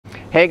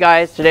Hey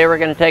guys, today we're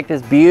going to take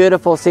this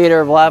beautiful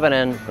Cedar of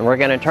Lebanon and we're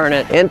going to turn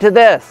it into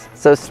this,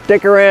 so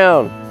stick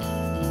around.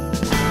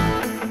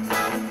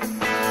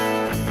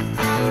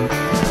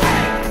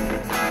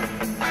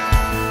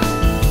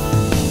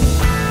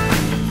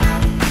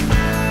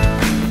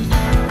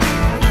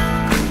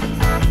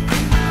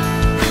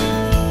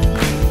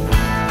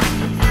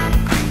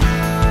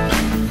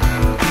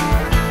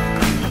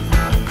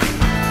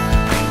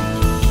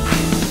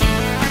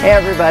 Hey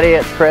everybody,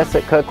 it's Chris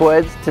at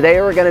Cookwoods. Today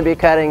we're going to be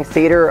cutting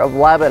Cedar of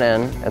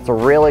Lebanon. It's a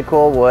really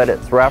cool wood.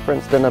 It's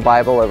referenced in the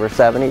Bible over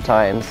 70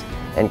 times,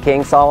 and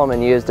King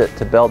Solomon used it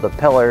to build the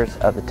pillars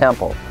of the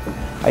temple.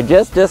 I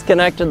just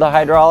disconnected the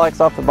hydraulics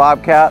off the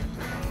Bobcat,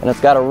 and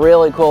it's got a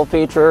really cool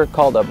feature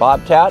called a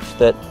Bobtach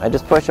that I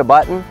just push a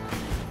button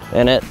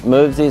and it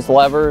moves these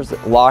levers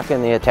that lock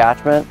in the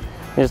attachment.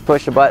 You just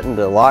push a button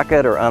to lock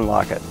it or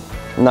unlock it.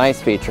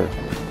 Nice feature.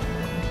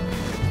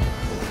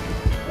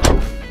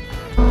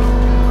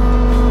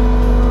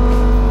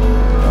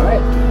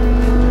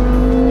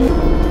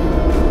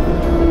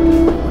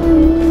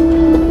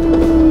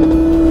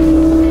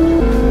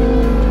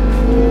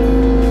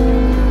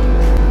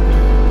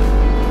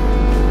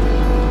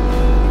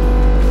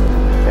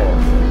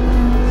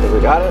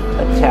 Got it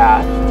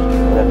attached,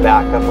 and then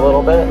back up a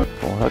little bit.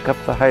 We'll hook up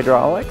the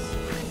hydraulics.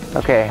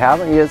 Okay, I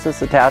haven't used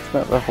this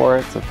attachment before,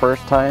 it's the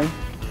first time.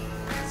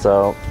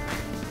 So,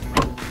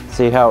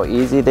 see how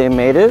easy they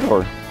made it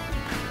or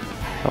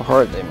how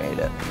hard they made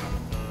it.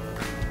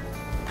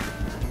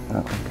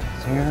 That one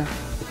goes here.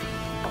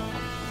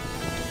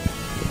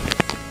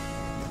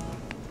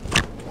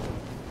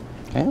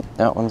 Okay,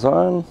 that one's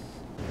on.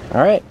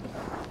 All right,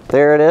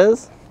 there it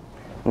is.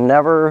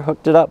 Never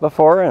hooked it up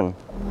before, and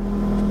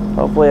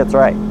hopefully it's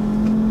right.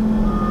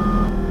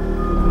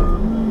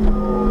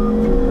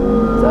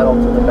 Settle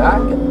to the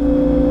back. There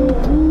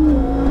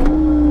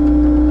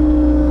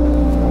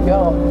we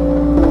go.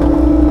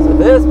 So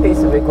this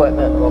piece of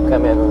equipment will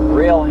come in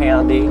real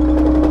handy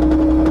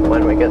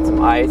when we get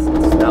some ice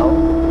and snow.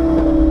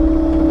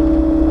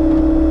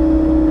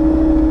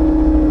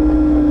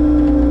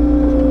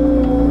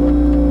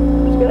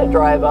 Just gonna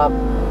drive up,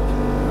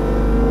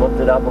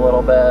 lift it up a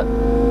little bit.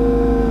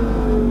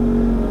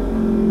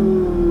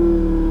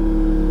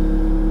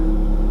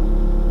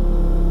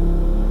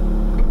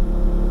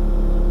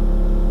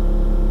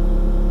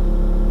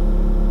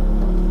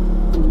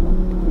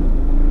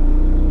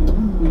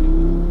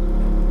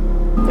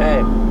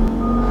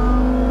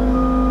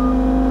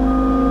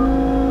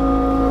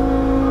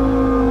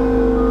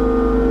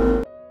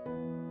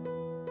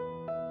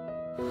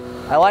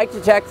 I like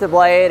to check the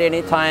blade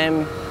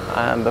anytime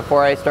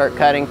before I start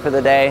cutting for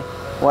the day.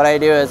 What I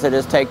do is I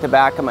just take the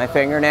back of my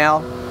fingernail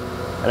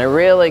and I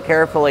really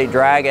carefully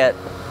drag it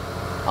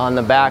on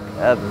the back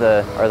of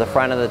the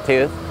front of the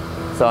tooth.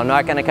 So I'm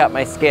not going to cut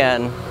my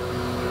skin,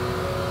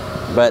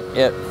 but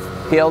it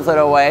peels it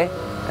away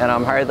and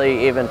I'm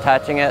hardly even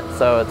touching it,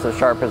 so it's as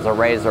sharp as a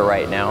razor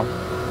right now.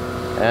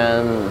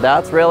 And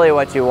that's really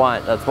what you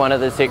want. That's one of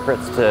the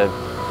secrets to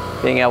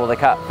being able to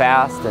cut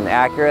fast and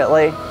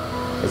accurately.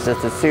 It's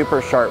just a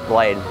super sharp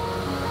blade.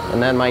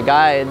 And then my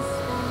guides,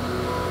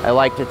 I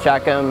like to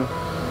check them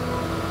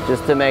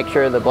just to make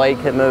sure the blade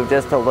can move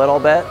just a little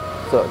bit,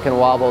 so it can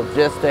wobble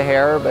just a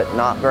hair, but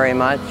not very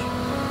much.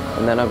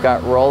 And then I've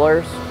got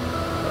rollers,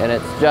 and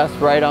it's just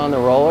right on the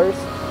rollers.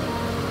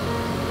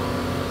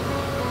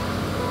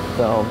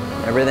 So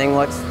everything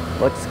looks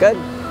good.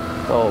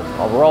 So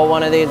I'll roll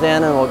one of these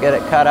in and we'll get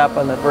it cut up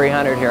on the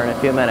 300 here in a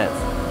few minutes.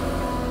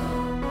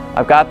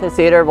 I've got the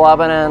Cedar of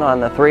Lebanon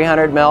on the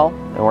 300 mil,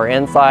 and we're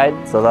inside,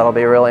 so that'll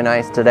be really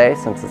nice today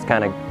since it's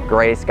kind of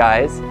gray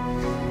skies.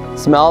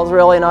 Smells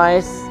really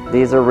nice.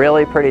 These are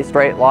really pretty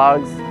straight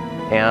logs,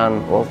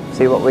 and we'll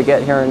see what we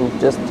get here in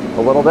just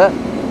a little bit.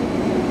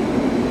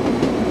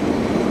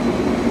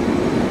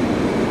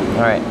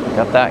 All right,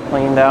 got that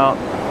cleaned out.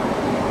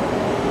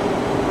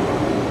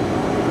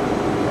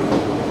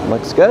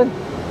 Looks good.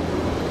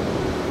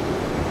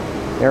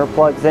 Air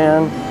plugs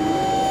in.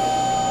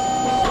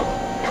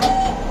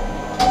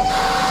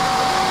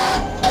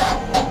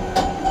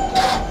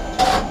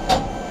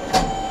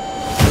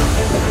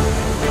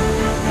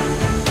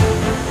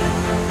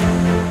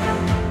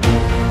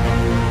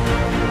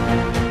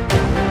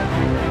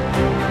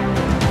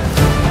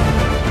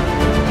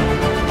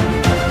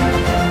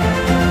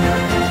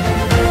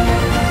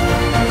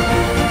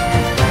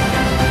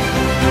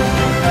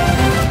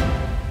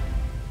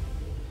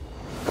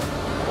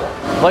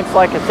 Looks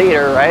like a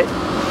cedar, right?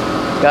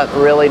 Got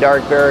really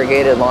dark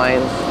variegated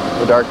lines,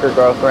 the darker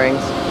growth rings.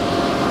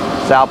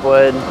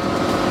 Sapwood,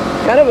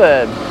 kind of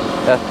a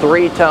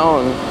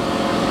three-tone.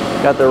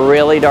 Got the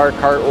really dark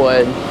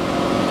heartwood,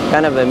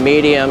 kind of a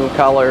medium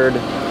colored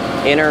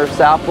inner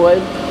sapwood,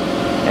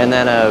 and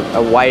then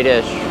a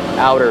whitish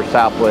outer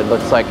sapwood.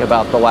 Looks like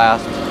about the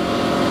last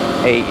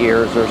 8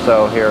 years or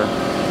so here.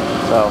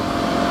 So,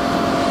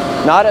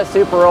 not a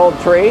super old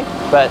tree,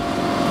 but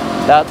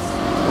that's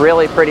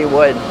really pretty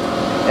wood.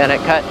 And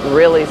it cut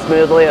really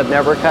smoothly. I've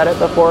never cut it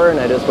before, and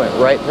I just went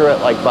right through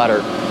it like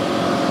butter.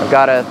 I've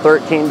got a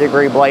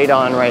 13-degree blade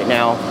on right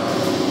now,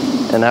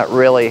 and that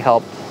really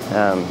helped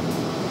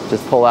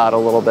just pull out a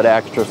little bit of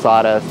extra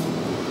sawdust.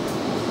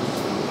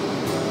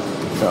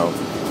 So,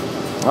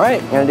 all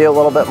right, I'm gonna do a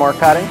little bit more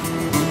cutting.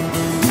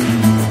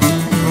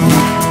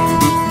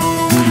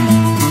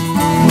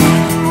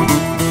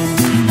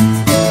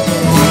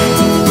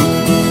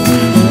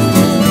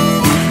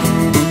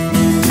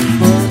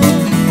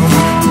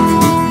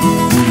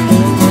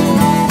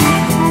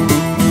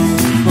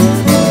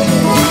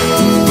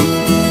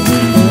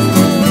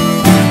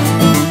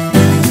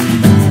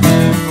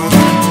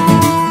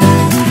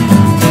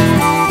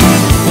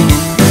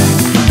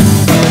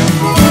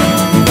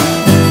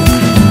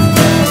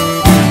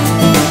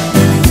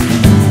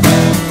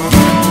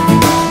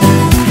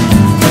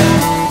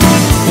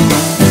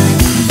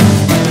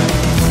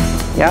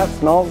 Yeah, it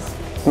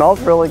smells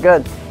really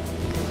good.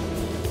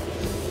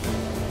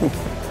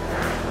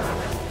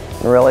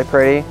 Really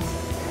pretty.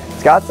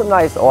 It's got some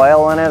nice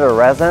oil in it, or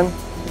resin,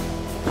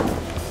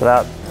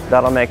 so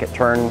that'll make it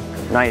turn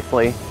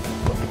nicely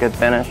with a good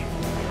finish.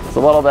 It's a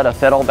little bit of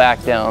fiddle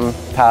back down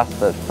past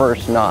the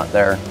first knot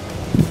there,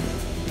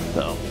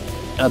 so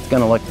that's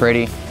gonna look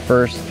pretty.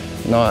 First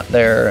knot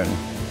there, and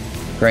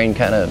grain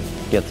kind of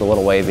gets a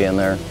little wavy in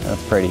there.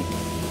 That's pretty.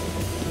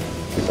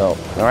 So,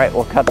 all right,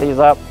 we'll cut these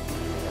up.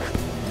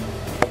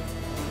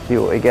 See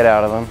what we get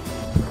out of them.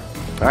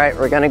 All right,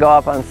 we're gonna go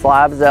up on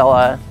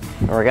Slabzilla,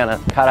 and we're gonna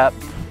cut up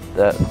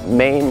the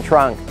main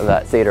trunk of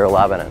that Cedar of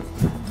Lebanon.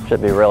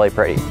 Should be really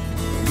pretty.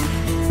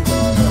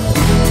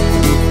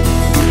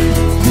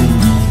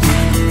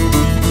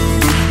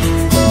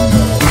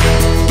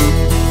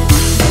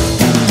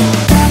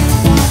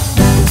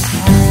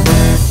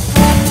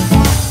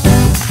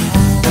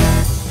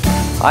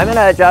 I'm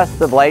gonna adjust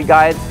the blade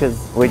guides because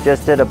we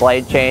just did a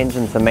blade change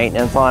and some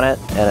maintenance on it,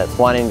 and it's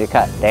wanting to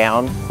cut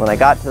down. When I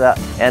got to the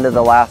end of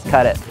the last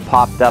cut, it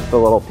popped up a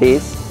little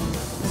piece.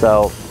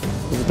 So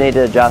you just need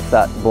to adjust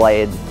that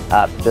blade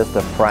up just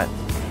the front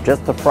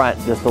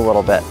just a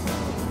little bit.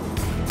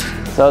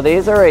 So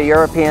these are a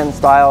European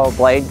style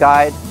blade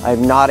guide.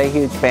 I'm not a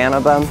huge fan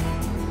of them.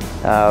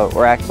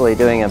 We're actually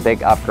doing a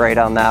big upgrade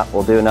on that.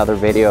 We'll do another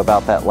video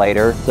about that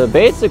later. So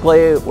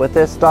basically with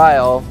this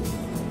style,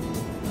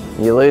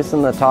 you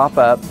loosen the top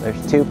up.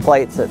 There's two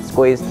plates that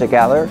squeeze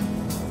together.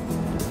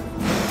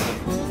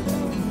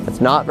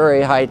 It's not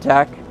very high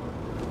tech.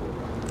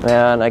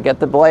 And I get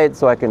the blade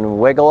so I can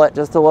wiggle it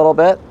just a little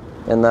bit,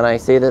 and then I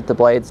see that the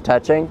blade's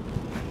touching.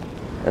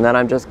 And then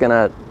I'm just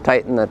gonna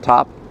tighten the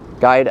top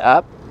guide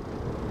up.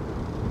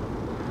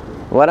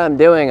 What I'm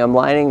doing, I'm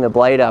lining the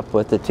blade up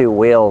with the two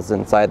wheels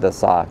inside the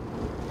saw.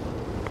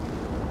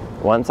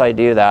 Once I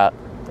do that,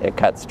 it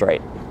cuts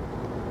straight.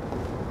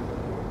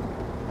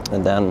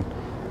 And then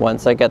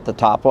once I get the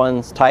top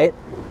ones tight,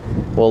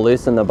 we'll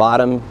loosen the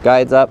bottom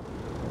guides up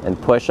and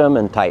push them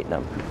and tighten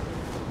them.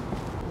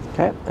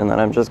 Okay, and then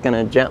I'm just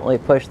gonna gently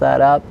push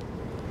that up.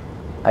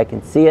 I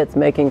can see it's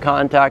making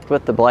contact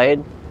with the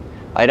blade.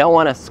 I don't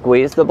wanna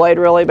squeeze the blade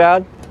really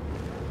bad,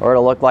 or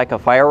it'll look like a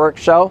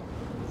fireworks show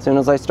as soon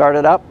as I start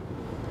it up.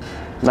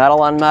 Metal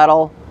on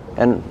metal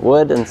and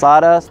wood and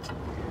sawdust,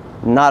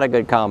 not a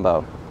good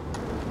combo.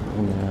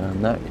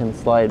 And that can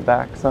slide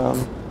back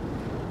some.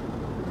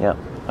 Yep,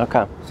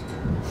 okay.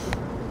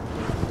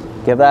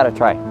 Give that a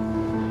try.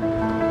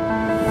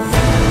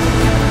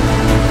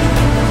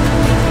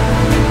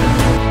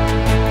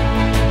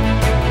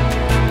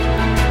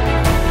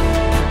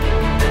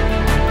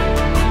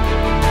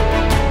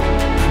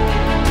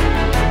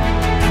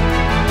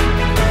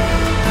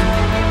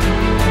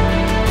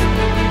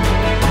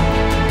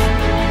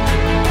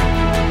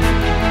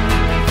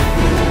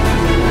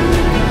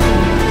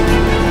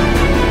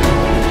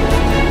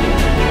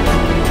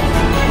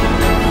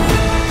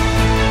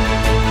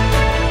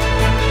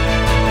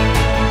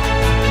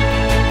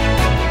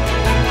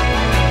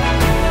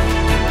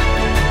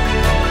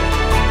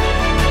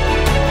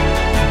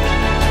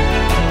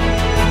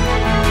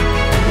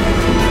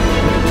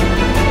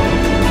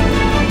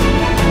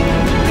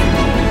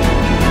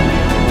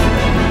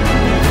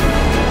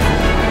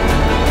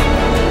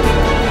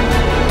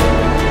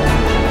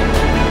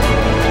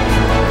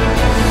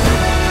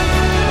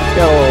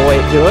 Got a little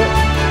weight to it.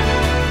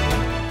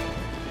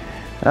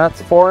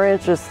 That's 4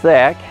 inches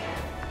thick,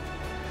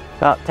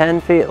 about 10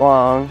 feet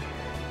long,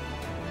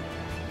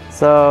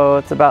 so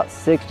it's about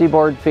 60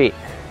 board feet.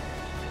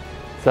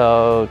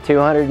 So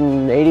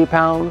 280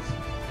 pounds,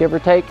 give or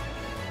take,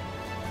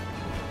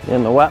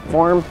 in the wet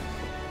form.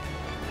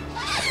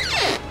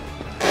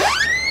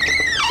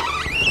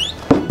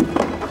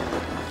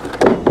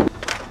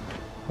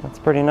 That's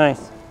pretty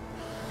nice.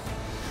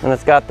 And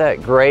it's got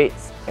that great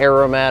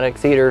aromatic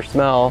cedar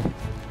smell.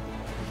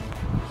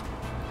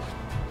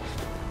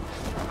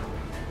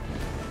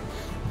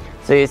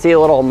 So you see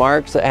little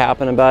marks that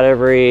happen about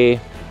every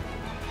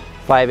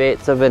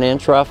 5/8 of an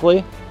inch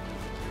roughly.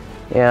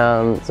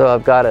 And so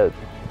I've got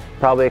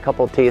probably a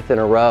couple teeth in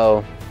a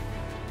row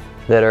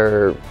that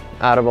are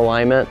out of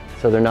alignment,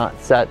 so they're not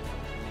set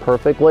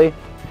perfectly.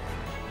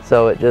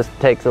 So it just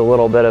takes a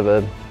little bit of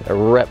a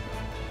rip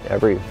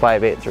every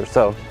 5/8 or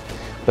so.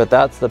 But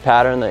that's the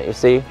pattern that you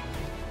see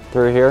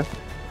through here.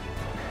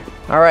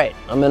 All right,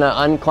 I'm gonna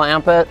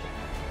unclamp it.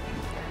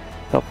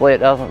 Hopefully it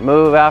doesn't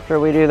move after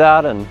we do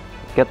that, and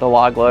get the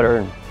log loader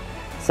and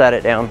set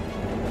it down.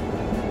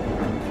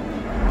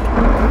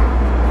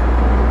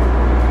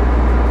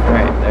 All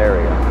right, there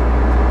we go.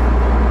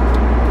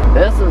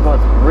 This is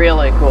what's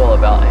really cool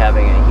about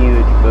having a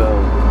huge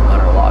boom on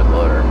our log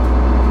loader.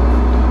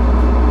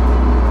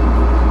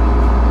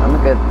 I'm a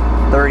good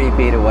 30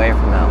 feet away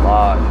from that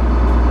log.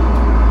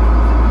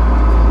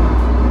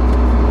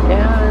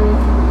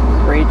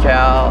 And reach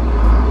out,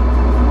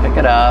 pick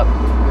it up.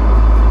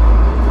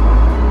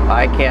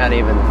 I can't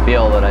even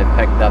feel that I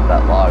picked up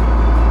that log.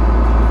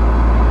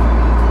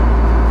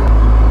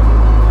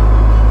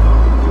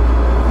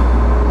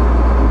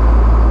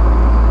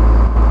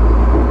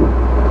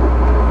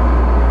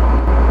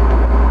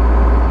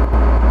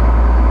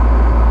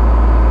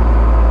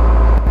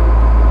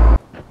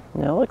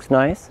 That looks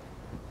nice.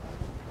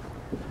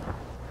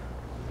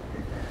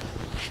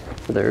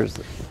 There's,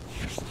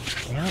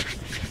 yeah,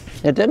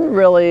 it didn't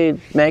really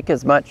make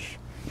as much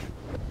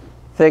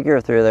figure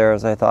through there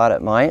as I thought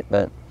it might,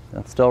 but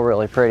that's still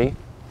really pretty.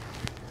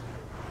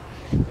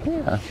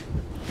 Yeah.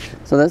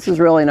 So this is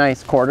really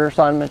nice quarter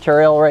sawn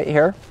material right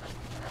here.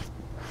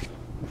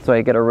 So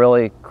you get a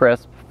really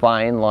crisp,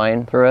 fine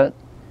line through it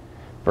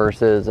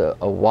versus a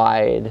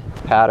wide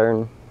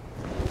pattern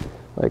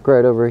like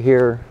right over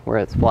here where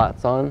it's flat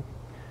sawn.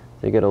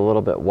 So you get a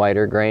little bit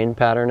wider grain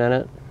pattern in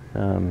it.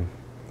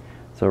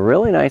 So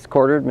really nice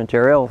quartered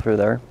material through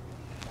there.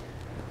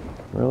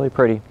 Really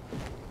pretty.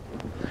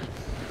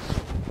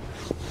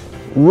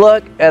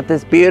 Look at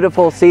this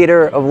beautiful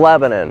Cedar of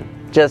Lebanon.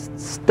 Just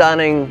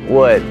stunning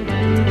wood.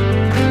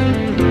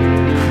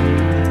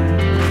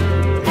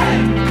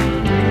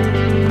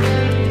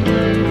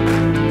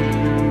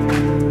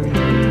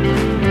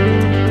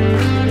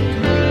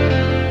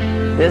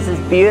 This is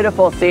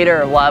beautiful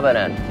Cedar of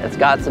Lebanon. It's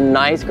got some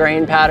nice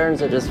grain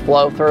patterns that just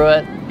flow through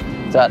it.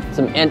 It's got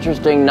some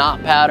interesting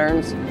knot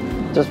patterns.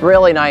 Just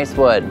really nice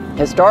wood.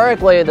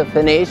 Historically, the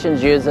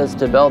Phoenicians used this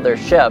to build their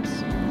ships.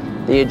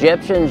 The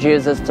Egyptians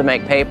used this to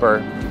make paper,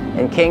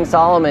 and King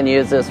Solomon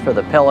used this for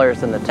the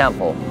pillars in the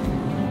temple.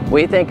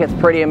 We think it's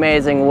pretty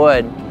amazing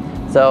wood.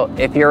 So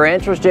if you're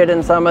interested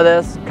in some of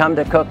this, come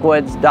to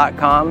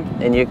cookwoods.com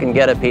and you can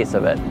get a piece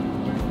of it.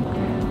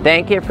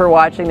 Thank you for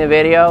watching the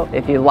video.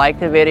 If you liked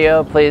the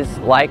video, please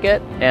like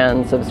it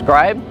and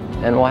subscribe,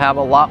 and we'll have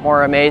a lot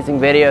more amazing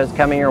videos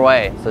coming your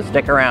way, so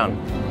stick around.